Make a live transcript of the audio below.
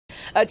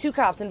Two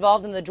cops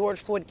involved in the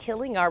George Floyd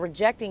killing are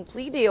rejecting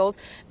plea deals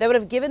that would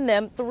have given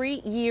them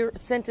 3-year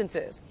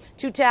sentences.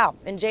 Tu Tao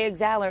and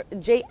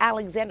J.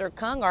 Alexander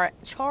Kung are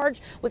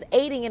charged with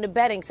aiding and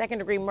abetting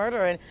second-degree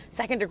murder and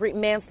second-degree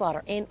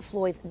manslaughter in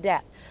Floyd's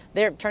death.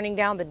 They're turning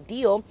down the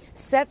deal,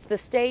 sets the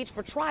stage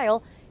for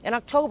trial in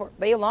October.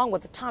 They, along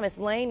with Thomas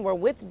Lane, were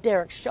with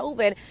Derek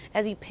Chauvin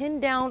as he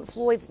pinned down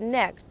Floyd's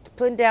neck,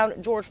 pinned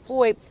down George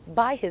Floyd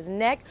by his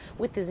neck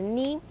with his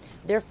knee,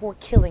 therefore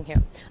killing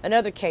him.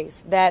 Another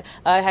case that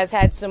has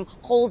had some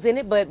holes in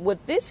it, but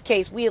with this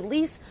case, we at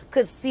least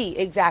could see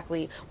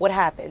exactly what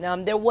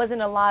happened. There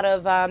wasn't a lot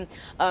of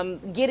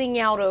getting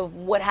out of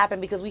what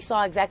happened because we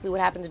saw exactly what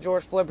happened to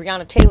George Floyd.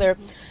 Breonna Taylor,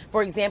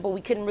 for example,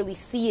 we couldn't really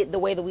see it the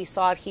way that we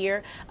saw it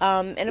here.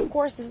 And of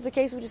course, this is the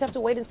case. We just have to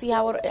wait and see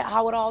how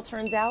it all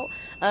turns out.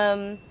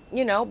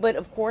 You know, but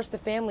of course the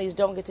families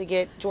don't get to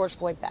get George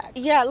Floyd back.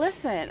 Yeah,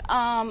 listen,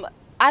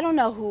 I don't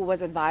know who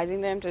was advising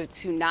them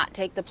to not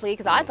take the plea,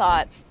 because I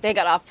thought they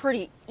got off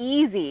pretty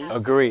easy.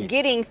 Agreed.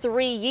 Getting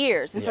 3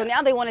 years. And so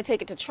now they want to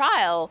take it to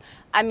trial.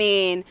 I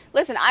mean,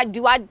 listen, I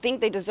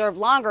think they deserve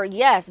longer?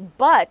 Yes,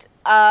 but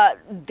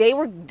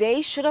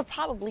they should have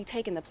probably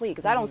taken the plea,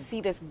 because I don't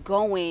see this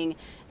going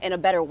in a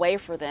better way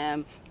for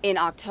them in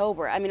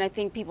October. I mean, I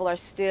think people are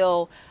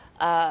still,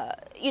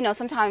 you know,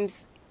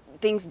 sometimes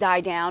things die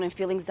down and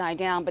feelings die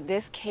down, but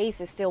this case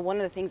is still one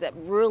of the things that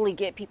really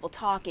get people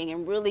talking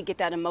and really get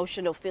that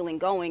emotional feeling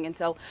going. And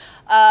so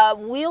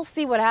we'll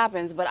see what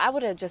happens, but I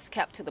would have just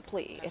kept to the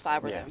plea if I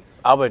were them.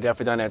 I would have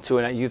definitely done that too.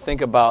 And you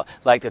think about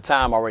like the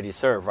time already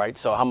served, right?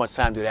 So how much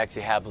time do they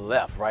actually have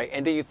left, right?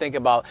 And then you think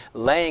about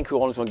Lane,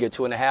 who only going to get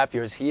 2.5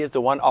 years. He is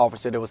the one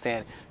officer that was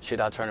saying,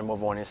 should I turn him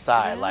over on his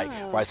side? Like,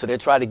 right? So they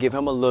try to give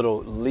him a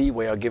little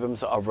leeway or give him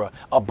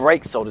a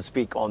break, so to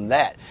speak, on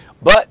that.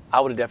 But I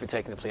would have definitely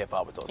taken the plea if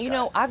I was those guys. You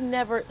know, I've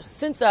never,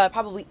 since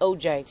probably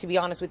OJ, to be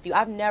honest with you,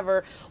 I've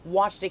never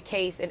watched a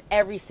case and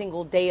every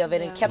single day of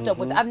it and kept up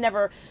with it. I've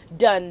never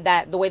done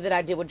that the way that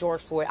I did with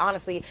George Floyd,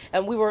 honestly.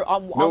 And we were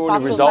on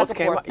Fox results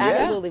came out?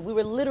 Absolutely. We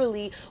were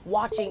literally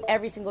watching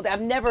every single day. I've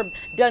never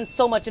done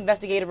so much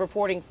investigative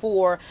reporting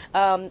for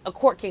a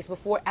court case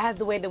before as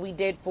the way that we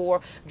did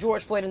for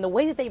George Floyd. And the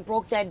way that they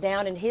broke that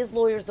down, and his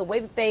lawyers, the way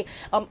that they,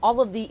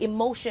 all of the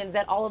emotions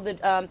that all of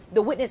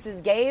the witnesses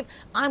gave,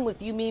 I'm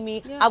with you, Mimi.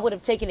 I would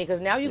have taken it,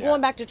 because now you're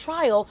going back to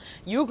trial.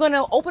 You're going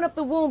to open up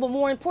the wound, but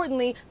more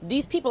importantly,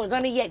 these people are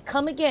going to yet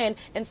come again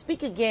and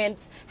speak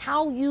against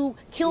how you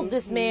killed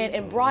this man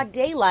in broad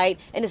daylight,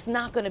 and it's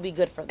not going to be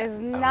good for them. It's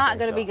not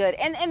going to be good.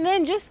 And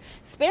then just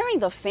sparing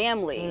the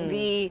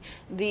family,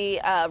 the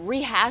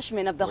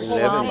rehashment of the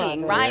whole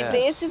thing, right?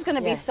 It's just going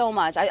to be so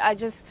much. I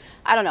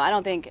don't know. I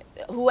don't think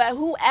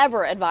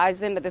whoever advised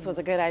them that this was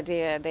a good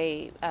idea,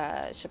 they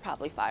should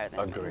probably fire them.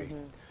 Agreed.